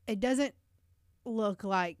 it doesn't look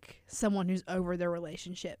like someone who's over their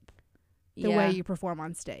relationship the way you perform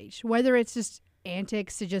on stage. Whether it's just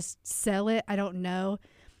antics to just sell it, I don't know.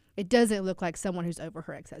 It doesn't look like someone who's over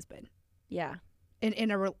her ex-husband. Yeah.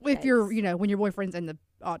 If you're, you know, when your boyfriend's in the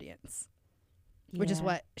audience. Which is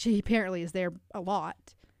what she apparently is there a lot.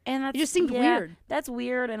 And it just seemed weird. That's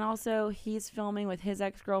weird. And also he's filming with his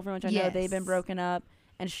ex-girlfriend, which I know they've been broken up.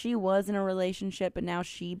 And she was in a relationship, but now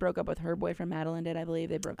she broke up with her boyfriend. Madeline did, I believe.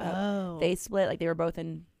 They broke up. They split. Like they were both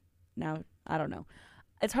in. Now I don't know.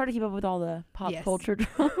 It's hard to keep up with all the pop culture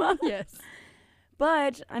drama. Yes.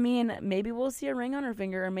 But I mean, maybe we'll see a ring on her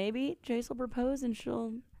finger, or maybe Chase will propose and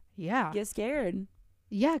she'll get scared.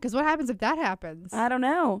 Yeah, because what happens if that happens? I don't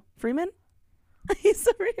know. Freeman. He's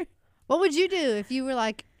so weird. What would you do if you were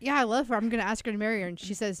like, yeah, I love her, I'm going to ask her to marry her, and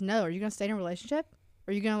she says no? Are you going to stay in a relationship?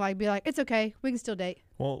 Or are you going to like be like, it's okay, we can still date?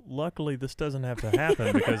 Well, luckily this doesn't have to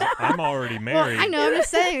happen because I'm already married. Well, I know, I'm just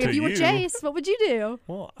saying, if you were Chase, what would you do?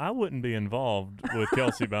 Well, I wouldn't be involved with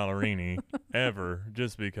Kelsey Ballerini ever,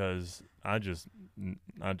 just because I just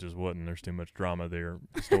wouldn't. There's too much drama there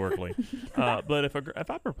historically. But if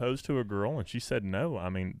I proposed to a girl and she said no, I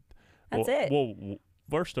mean, that's it. Well,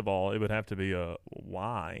 first of all, it would have to be a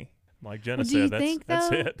why. Like Jenna said,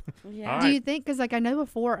 that's it. Yeah. Do you think, because like I know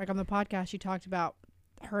before, like on the podcast, you talked about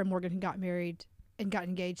her and Morgan who got married and got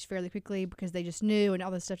engaged fairly quickly because they just knew and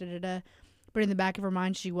all this stuff, but in the back of her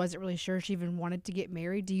mind, she wasn't really sure she even wanted to get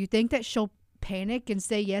married. Do you think that she'll panic and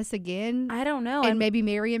say yes again? I don't know. And maybe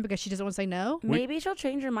marry him because she doesn't want to say no? Maybe she'll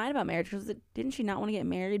change her mind about marriage, because didn't she not want to get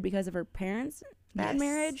married because of her parents' bad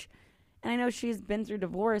marriage? And I know she's been through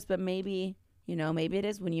divorce, but maybe... You know, maybe it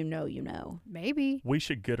is when you know. Maybe. We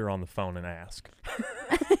should get her on the phone and ask.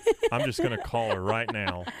 I'm just going to call her right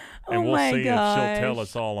now, and we'll see if she'll tell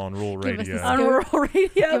us all on rural radio. On rural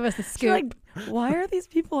radio? Give us the scoop. Like, why are these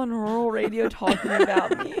people on rural radio talking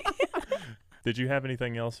about me? Did you have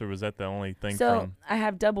anything else, or was that the only thing So, I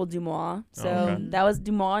have double Dumois. So, that was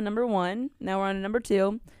Dumois number 1. Now we're on to number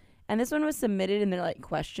 2. And this one was submitted in their, like,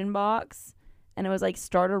 question box. And it was, like,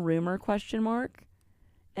 start a rumor, ?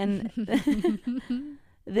 And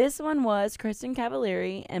this one was Kristen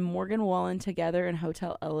Cavallari and Morgan Wallen together in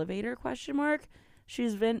hotel elevator ?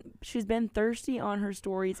 She's been thirsty on her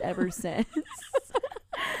stories ever since.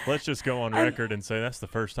 Let's just go on record and say that's the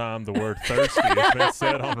first time the word thirsty has been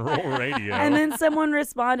said on rural radio. And then someone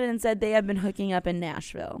responded and said they have been hooking up in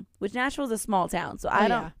Nashville, which Nashville is a small town. So I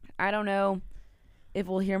don't know if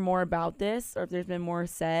we'll hear more about this or if there's been more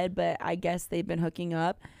said, but I guess they've been hooking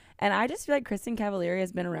up. And I just feel like Kristen Cavallari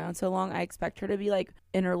has been around so long. I expect her to be like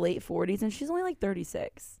in her late 40s, and she's only like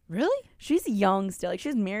 36. Really? She's young still. Like,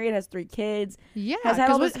 she's married, has 3 kids. Yeah. Has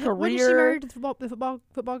had all this career. When is she married to the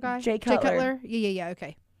football guy? Jay Cutler. Yeah.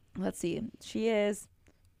 Okay. Let's see. She is.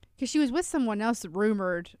 Because she was with someone else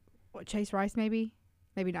rumored. What, Chase Rice maybe?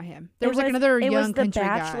 Maybe not him. There was like another young country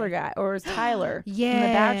guy. It was the Bachelor guy. Or it was Tyler. Yes. From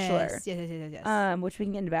The Bachelor. Yes. Which we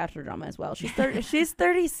can get into Bachelor drama as well. She's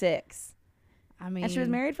 36. I mean, and she was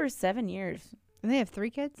married for 7 years. And they have 3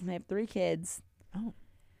 kids? They have 3 kids. Oh.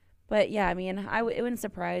 But yeah, I mean, it wouldn't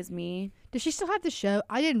surprise me. Does she still have the show?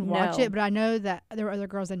 I didn't watch it, but I know that there were other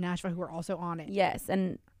girls in Nashville who were also on it. Yes,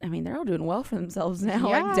 and I mean, they're all doing well for themselves now.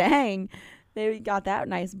 Yeah. Like, dang. They got that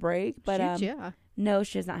nice break. But yeah. No,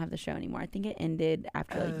 she does not have the show anymore. I think it ended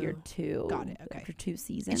after like year 2. Got it. Okay. After 2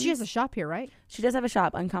 seasons. And she has a shop here, right? She does have a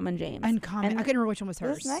shop, Uncommon James. Uncommon. And I couldn't remember which one was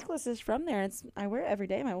hers. This necklace is from there. I wear it every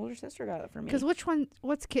day. My older sister got it for me. Because which one?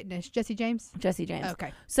 What's Kittenish? Jesse James? Jesse James.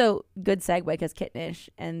 Okay. So, good segue because Kittenish,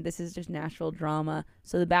 and this is just Nashville drama.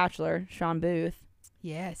 So, The Bachelor, Sean Booth,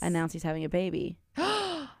 Yes. announced he's having a baby.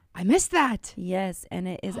 I missed that. Yes, and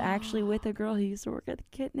it is actually with a girl who used to work at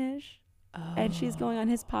Kittenish. Oh. And she's going on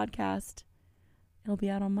his podcast. It'll be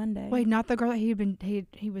out on Monday. Wait, not the girl that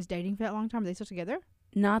he was dating for that long time? Are they still together?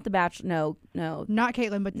 Not The Bachelor. No. Not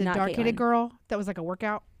Caitlyn, but the Not dark-headed Caitlyn. girl that was like a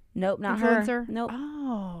workout Nope, not influencer? her. Nope.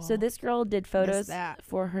 Oh. So this girl did photos that.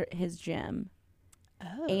 for his gym.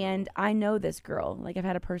 Oh. And I know this girl. Like, I've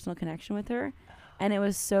had a personal connection with her. And it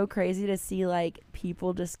was so crazy to see, like,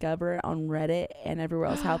 people discover it on Reddit and everywhere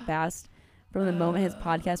else how fast, from the moment his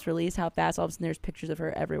podcast released, how fast all of a sudden there's pictures of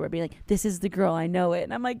her everywhere being like, this is the girl, I know it.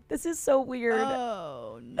 And I'm like, this is so weird.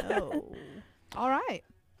 Oh, no. All right.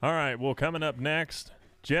 All right. Well, coming up next,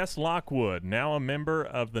 Jess Lockwood, now a member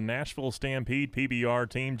of the Nashville Stampede PBR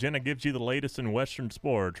team. Jenna gives you the latest in Western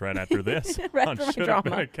sports right after this. Right on after my Should Have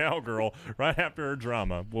Been drama. a Cowgirl, right after her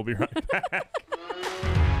drama. We'll be right back.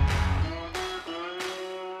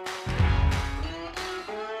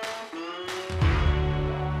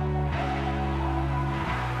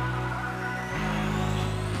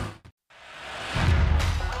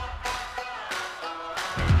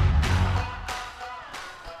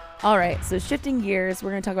 All right, so shifting gears,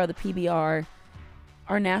 we're going to talk about the PBR.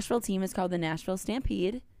 Our Nashville team is called the Nashville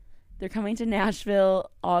Stampede. They're coming to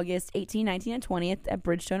Nashville August 18, 19, and 20th at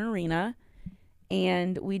Bridgestone Arena.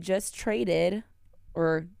 And we just traded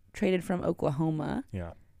from Oklahoma.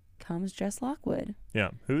 Yeah. Comes Jess Lockwood.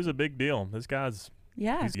 Yeah. Who's a big deal? This guy's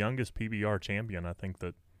Yeah. he's the youngest PBR champion, I think,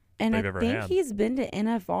 that And they've I ever think had. he's been to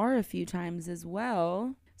NFR a few times as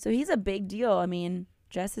well. So he's a big deal. I mean,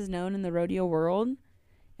 Jess is known in the rodeo world.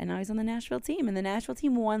 And now he's on the Nashville team. And the Nashville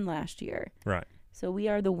team won last year. Right. So we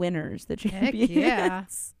are the winners, the Heck champions. yeah.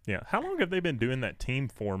 Yeah. How long have they been doing that team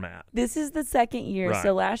format? This is the second year. Right.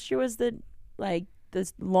 So last year was the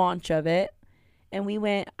launch of it. And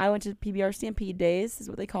I went to PBR Stampede Days, is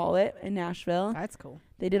what they call it, in Nashville. That's cool.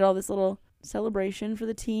 They did all this little celebration for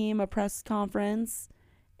the team, a press conference.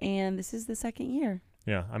 And this is the second year.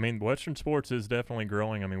 Yeah. I mean, Western sports is definitely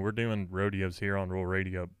growing. I mean, we're doing rodeos here on Rural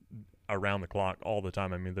Radio around the clock all the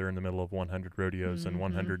time. I mean, they're in the middle of 100 rodeos in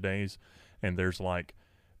 100 days, and there's like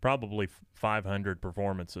probably 500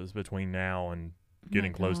 performances between now and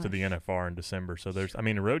getting close to the NFR in December. So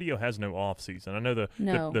a rodeo has no off season. I know the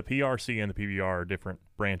PRC and the PBR are different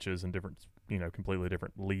branches and different, completely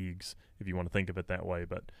different leagues if you want to think of it that way.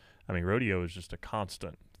 But I mean, rodeo is just a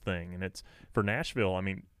constant thing, and it's for Nashville. I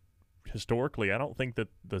mean, historically, I don't think that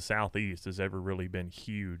the Southeast has ever really been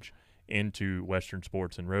huge into Western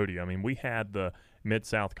sports and rodeo. I mean, we had the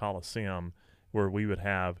Mid-South Coliseum where we would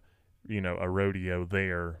have, a rodeo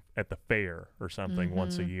there at the fair or something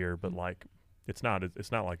once a year, but like it's not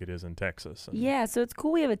like it is in Texas. Yeah, so it's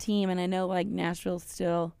cool we have a team, and I know like Nashville's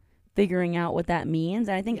still figuring out what that means.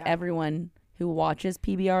 And I think everyone who watches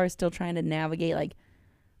PBR is still trying to navigate like,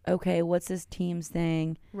 okay, what's this team's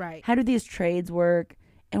thing? Right. How do these trades work?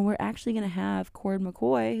 And we're actually going to have Cord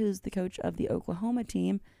McCoy, who's the coach of the Oklahoma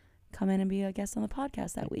team, come in and be a guest on the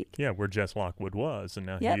podcast that week. Yeah, where Jess Lockwood was, and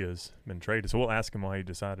now he has been traded. So we'll ask him why he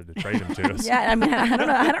decided to trade him to us. Yeah, I mean, I don't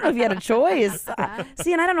know if he had a choice.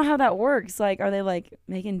 See, and I don't know how that works. Like, are they like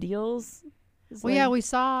making deals? We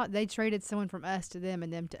saw they traded someone from us to them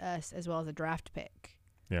and them to us, as well as a draft pick.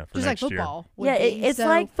 Yeah, for just like next football. Yeah, it's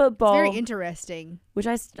like football. It's very interesting. Which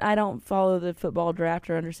I don't follow the football draft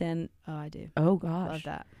or understand. Oh, I do. Oh gosh, Love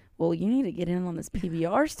that. Well, you need to get in on this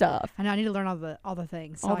PBR stuff. I know I need to learn all the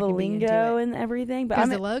things, so all I the can be into lingo it. and everything. But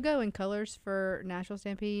Because the logo and colors for Nashville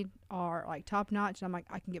Stampede are like top notch, and I'm like,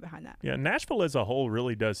 I can get behind that. Yeah, Nashville as a whole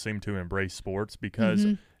really does seem to embrace sports because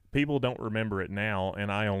people don't remember it now,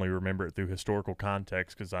 and I only remember it through historical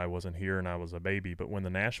context because I wasn't here and I was a baby. But when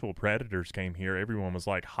the Nashville Predators came here, everyone was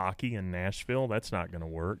like, hockey in Nashville? That's not going to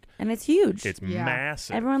work. And it's huge. It's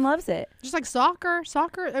massive. Everyone loves it. Just like soccer.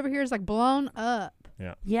 Soccer over here is like blown up.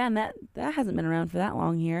 Yeah, and that hasn't been around for that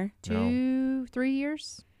long here. 2-3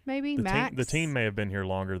 years, maybe, max. The team may have been here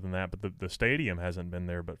longer than that, but the stadium hasn't been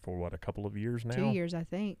there but for, a couple of years now? 2 years, I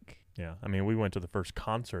think. Yeah, I mean, we went to the first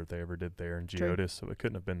concert they ever did there in Geodis, so it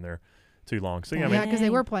couldn't have been there too long. So, Yeah, because they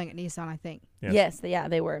were playing at Nissan, I think. Yes,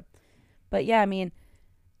 they were. But, yeah, I mean,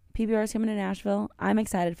 PBR is coming to Nashville. I'm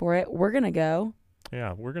excited for it. We're going to go.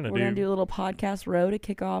 Yeah, we're going to do a little podcast row to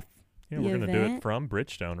kick off Yeah, we're going to do it from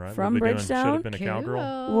Bridgestone, right? From Should Bridgestone. Have Been a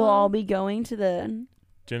Cowgirl. We'll all be going to the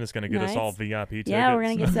Jenna's going to get us all VIP tickets. Yeah, we're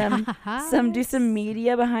going to get do some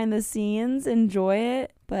media behind the scenes, enjoy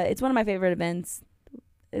it. But it's one of my favorite events.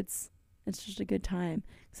 It's just a good time.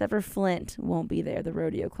 Except for Flint won't be there, the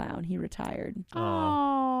rodeo clown. He retired.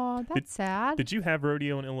 Oh, that's sad. Did you have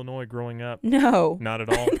rodeo in Illinois growing up? No. Not at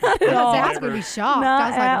all? Not at all. I was going to be shocked. Not I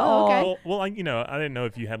was like, at all. okay. Well, I didn't know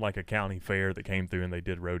if you had like a county fair that came through and they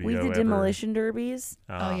did rodeo. We did demolition derbies.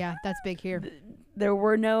 Oh, yeah. That's big here. There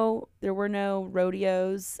were no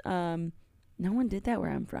rodeos. No one did that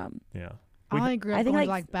where I'm from. Yeah. I only grew up going to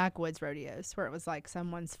like backwoods rodeos where it was like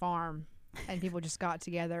someone's farm and people just got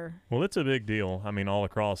together. Well, it's a big deal. I mean, all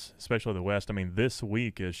across, especially the West. I mean, this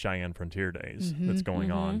week is Cheyenne Frontier Days that's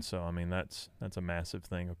going on. So, I mean, that's a massive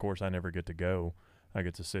thing. Of course, I never get to go. I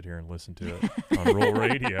get to sit here and listen to it on rural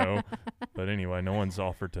radio. But anyway, no one's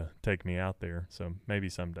offered to take me out there. So maybe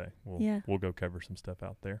someday we'll go cover some stuff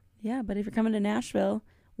out there. Yeah, but if you're coming to Nashville,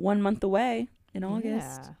 1 month away in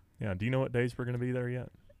August. Yeah. Do you know what days we're going to be there yet?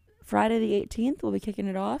 Friday the 18th, we'll be kicking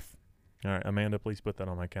it off. All right, Amanda, please put that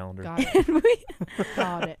on my calendar. Got it.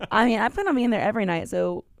 Got it. I mean, I plan on being there every night,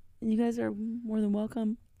 so you guys are more than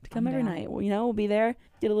welcome to come every night. Well, we'll be there,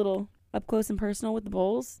 get a little up close and personal with the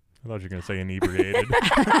bulls. I thought you were going to say inebriated.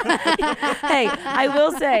 Hey,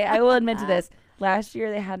 I will admit to this. Last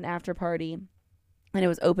year they had an after party, and it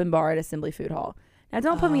was open bar at Assembly Food Hall. Now,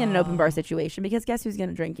 don't put me in an open bar situation, because guess who's going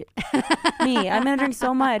to drink it? Me. I'm going to drink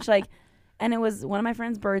so much. And it was one of my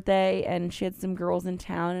friend's birthday, and she had some girls in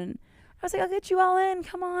town, and I was like, I'll get you all in.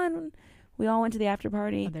 Come on. We all went to the after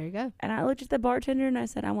party. Oh, there you go. And I looked at the bartender, and I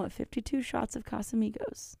said, I want 52 shots of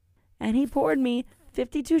Casamigos. And he poured me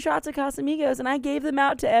 52 shots of Casamigos, and I gave them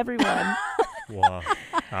out to everyone. Wow.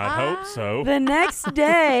 I hope so. The next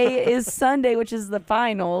day is Sunday, which is the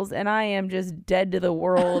finals, and I am just dead to the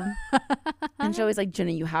world. And Joey's like, Jenna,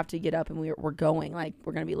 you have to get up, and we're going. Like,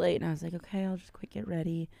 we're going to be late. And I was like, okay, I'll just quick get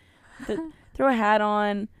ready. Throw a hat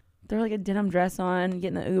on, throw like a denim dress on, get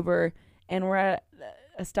in the Uber, and we're at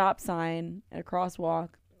a stop sign at a crosswalk,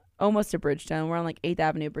 almost to Bridgestone. We're on like 8th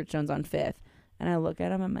Avenue, Bridgestone's on 5th. And I look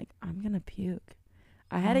at him, I'm like, I'm going to puke.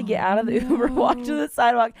 I had to get out of the Uber, walk to the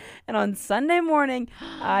sidewalk, and on Sunday morning,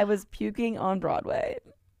 I was puking on Broadway.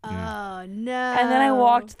 Oh, no. And then I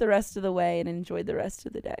walked the rest of the way and enjoyed the rest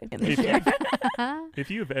of the day. If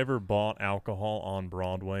you've ever bought alcohol on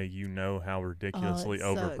Broadway, you know how ridiculously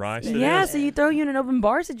overpriced it is. Yeah, so you throw you in an open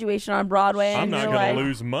bar situation on Broadway. I'm and not going to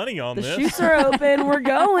lose money on the this. The chutes are open. We're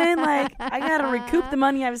going. Like, I got to recoup the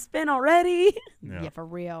money I've spent already. Yeah, for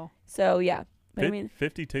real. So, yeah. But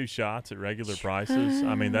 52 shots at regular prices.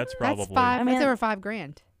 I mean, that's probably... That's over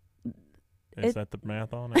 $5,000. Is that the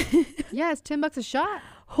math on it? Yeah, it's $10 a shot.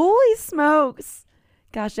 Holy smokes.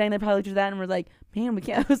 Gosh dang, they probably looked at that and were like, man, we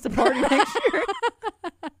can't host a party next year.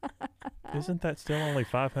 Isn't that still only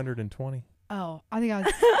 520? Oh, I think I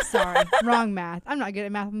was sorry. Wrong math. I'm not good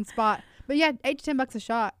at math on the spot. But yeah, $8 to $10 a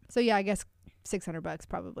shot. So yeah, I guess $600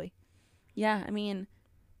 probably. Yeah, I mean,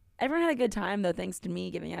 everyone had a good time though, thanks to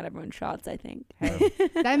me giving out everyone shots, I think.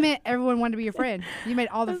 That meant everyone wanted to be your friend. You made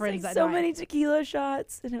all the friends that night. So many tequila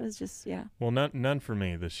shots, and it was just, yeah. Well, none for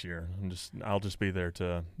me this year. I'll just be there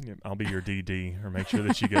I'll be your DD, or make sure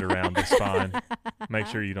that you get around just fine. Make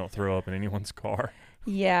sure you don't throw up in anyone's car.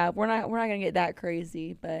 Yeah, we're not gonna get that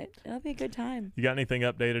crazy, but it'll be a good time. You got anything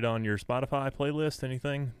updated on your Spotify playlist?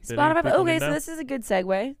 Anything? Spotify. Okay, so this is a good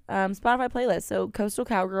segue. Spotify playlist. So Coastal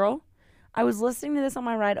Cowgirl. I was listening to this on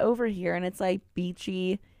my ride over here, and it's like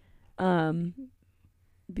beachy. Like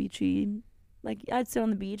I'd sit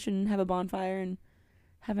on the beach and have a bonfire and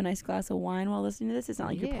have a nice glass of wine while listening to this. It's not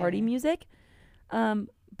like your party music.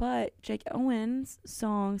 But Jake Owen's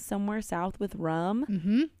song "Somewhere South with Rum."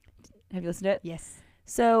 Mm-hmm. Have you listened to it? Yes.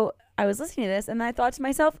 So I was listening to this, and I thought to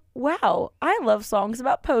myself, wow, I love songs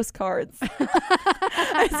about postcards. So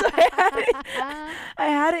I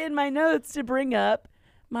had it in my notes to bring up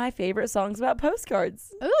my favorite songs about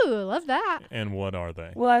postcards. Ooh, love that. And what are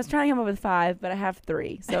they? Well, I was trying to come up with 5, but I have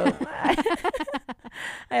 3. So I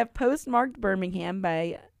have Postmarked Birmingham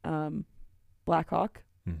by Blackhawk.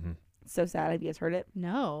 Mm-hmm. So sad. Have you guys heard it?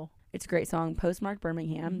 No. It's a great song, Postmarked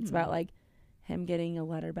Birmingham. It's about like him getting a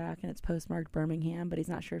letter back, and it's postmarked Birmingham, but he's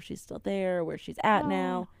not sure if she's still there or where she's at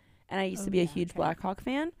now. And I used to be a huge Blackhawk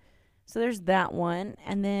fan. So there's that one.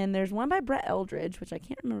 And then there's one by Brett Eldridge, which I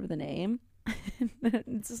can't remember the name.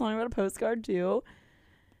 It's a song about a postcard too.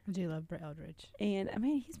 I do love Brett Eldridge. And I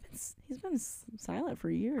mean, he's been silent for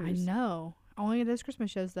years. I know. Only those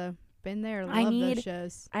Christmas shows though. Been there. Love those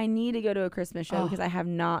shows. I need to go to a Christmas show because I have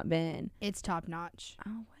not been. It's top notch.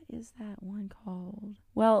 Oh, what is that one called?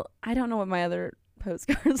 Well, I don't know what my other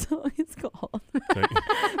postcard song is called. So,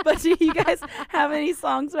 But do you guys have any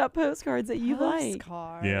songs about postcards that you like?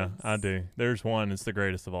 Postcards. yeah, I do. There's one. It's the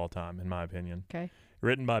greatest of all time, in my opinion. Okay.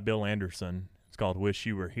 Written by Bill Anderson. It's called "Wish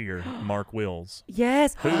You Were Here." Mark Wills,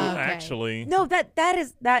 Yes. who Okay. actually. No, that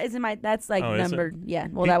is in my, that's like Oh, is it? number, yeah.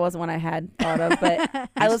 Well, that wasn't one I had thought of, but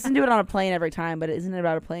I listen to it on a plane every time, but isn't it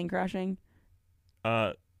about a plane crashing?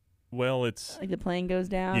 Well, it's Like the plane goes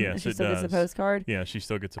down and Yes, she it still gets a does. postcard? yeah. She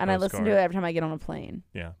still gets a And I postcard. listen to it every time I get on a plane.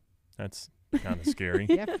 Yeah, that's kind of scary.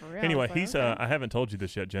 Yeah, for real. Anyway, So, he's. okay. I haven't told you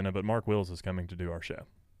this yet, Jenna, but Mark Wills is coming to do our show.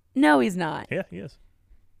 No, he's not. Yeah, he is.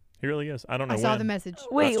 He really is. I don't know I saw when. the message.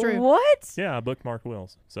 Wait, That's true. what? Yeah, I booked Mark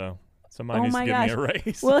Wills, so somebody Oh needs my to give me a gosh.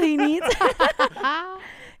 raise. Well, he needs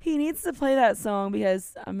he needs to play that song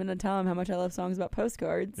because I'm going to tell him how much I love songs about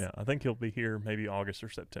postcards. Yeah, I think he'll be here maybe August or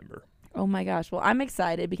September. Oh my gosh. Well, I'm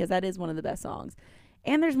excited because that is one of the best songs.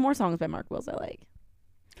 And there's more songs by Mark Wills I like.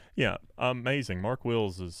 Yeah, amazing. Mark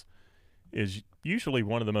Wills is usually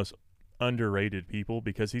one of the most underrated people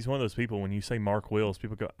because he's one of those people when you say Mark Wills,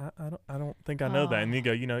 people go, I don't think I know that, and you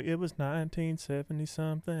go, it was 1970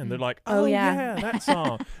 something, and they're like, Oh, oh yeah. that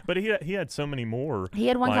song. But he had so many more. He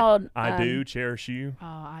had one Like, called I Do Cherish You. Oh,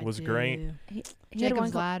 I Was do. great. He had Jacob's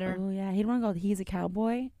one called, Ladder. Oh yeah, he had one called He's a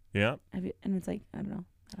Cowboy. Yeah, And it's like, I don't know.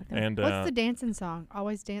 I like that. and What's the dancing song?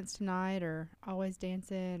 Always Dance Tonight or Always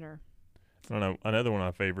Dancing or I don't know. Another one of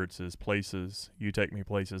my favorites is Places. You Take Me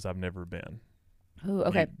Places I've Never Been. Ooh,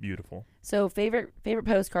 okay. Beautiful. So favorite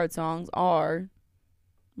postcard songs are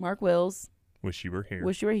Mark Wills, Wish You Were Here.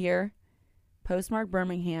 Wish You Were Here, Postmark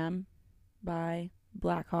Birmingham by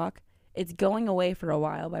Blackhawk. It's Going Away for a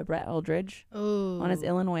While by Brett Eldridge oh on his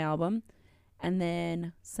Illinois album, and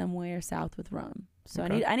then Somewhere South with Rum. So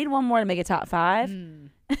Okay. I need one more to make a top 5. Mm.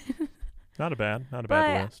 Not a bad But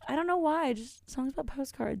list. I don't know why. Just songs about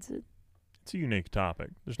postcards. It's a unique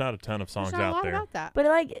topic. There's not a ton of songs There's not a out lot there. about that. But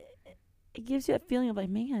it gives you that feeling of like,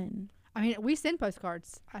 man. I mean, we send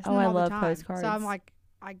postcards. I send Oh, them I all love the time. postcards. So I'm like,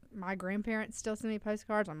 my grandparents still send me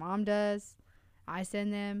postcards. My mom does. I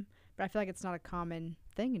send them, but I feel like it's not a common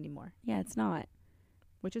thing anymore, Yeah, it's not.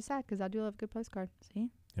 which is sad because I do love a good postcard. See?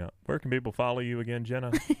 Yeah. Where can people follow you again,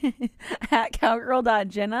 Jenna? At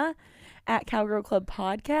cowgirl.jenna, at Cowgirl Club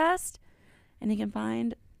Podcast. And you can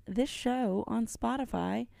find this show on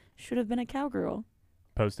Spotify. Should have been a cowgirl.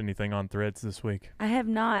 Post anything on Threads this week? I have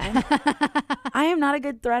not. I am not a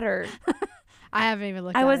good threader. I haven't even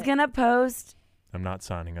looked I at was it. going to post. I'm not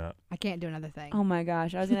signing up. I can't do another thing. Oh my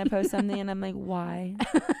gosh. I was going to post something and I'm like, why?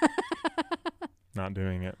 Not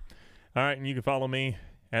doing it. All right, and you can follow me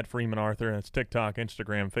at Freeman Arthur. That's TikTok,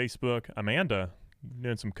 Instagram, Facebook. Amanda,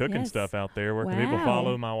 doing some cooking Yes. stuff out there. Where can people Wow.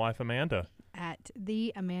 follow my wife Amanda? At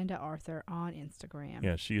the Amanda Arthur on Instagram.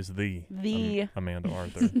 Yeah, she is the The. Amanda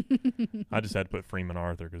Arthur. I just had to put Freeman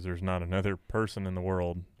Arthur because there's not another person in the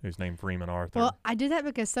world who's named Freeman Arthur. Well, I did that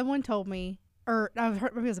because someone told me, or I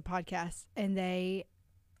heard maybe it was a podcast, and it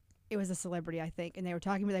was a celebrity, I think, and they were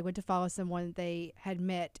talking about they went to follow someone that they had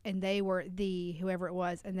met, and they were the whoever it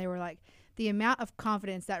was, and they were like, the amount of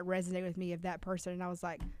confidence that resonated with me of that person, and I was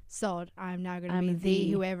like, sold. I'm now going to be I'm the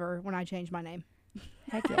the- whoever when I change my name.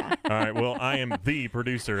 Heck yeah. All right, well, I am the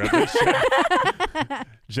producer of this show.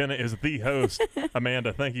 Jenna is the host.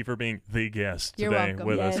 Amanda, thank you for being the guest You're today welcome.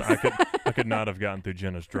 with Yes. us. I could not have gotten through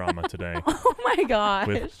Jenna's drama today Oh my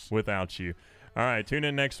gosh. without you. All right, tune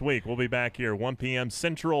in next week. We'll be back here 1 p.m.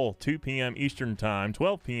 Central, 2 p.m. Eastern Time,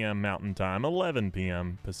 12 p.m. Mountain Time, 11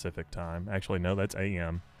 p.m. Pacific Time. Actually, no, that's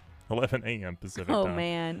a.m. 11 a.m. Pacific Oh Time.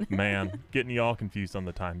 man. Man, getting you all confused on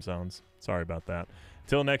the time zones. Sorry about that.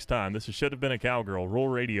 Till next time, this is Should Have Been a Cowgirl, Rural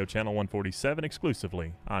Radio Channel 147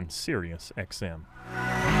 exclusively on Sirius XM.